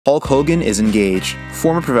Hulk Hogan is engaged.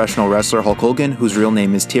 Former professional wrestler Hulk Hogan, whose real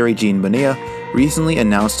name is Terry Gene Bonilla, recently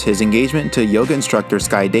announced his engagement to yoga instructor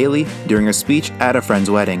Sky Daly during a speech at a friend's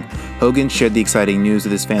wedding. Hogan shared the exciting news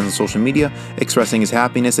with his fans on social media, expressing his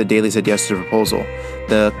happiness that Daly said yes to the proposal.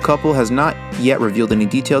 The couple has not yet revealed any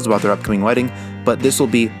details about their upcoming wedding, but this will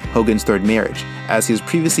be Hogan's third marriage, as he was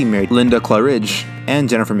previously married to Linda Claridge and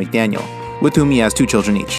Jennifer McDaniel, with whom he has 2 children each.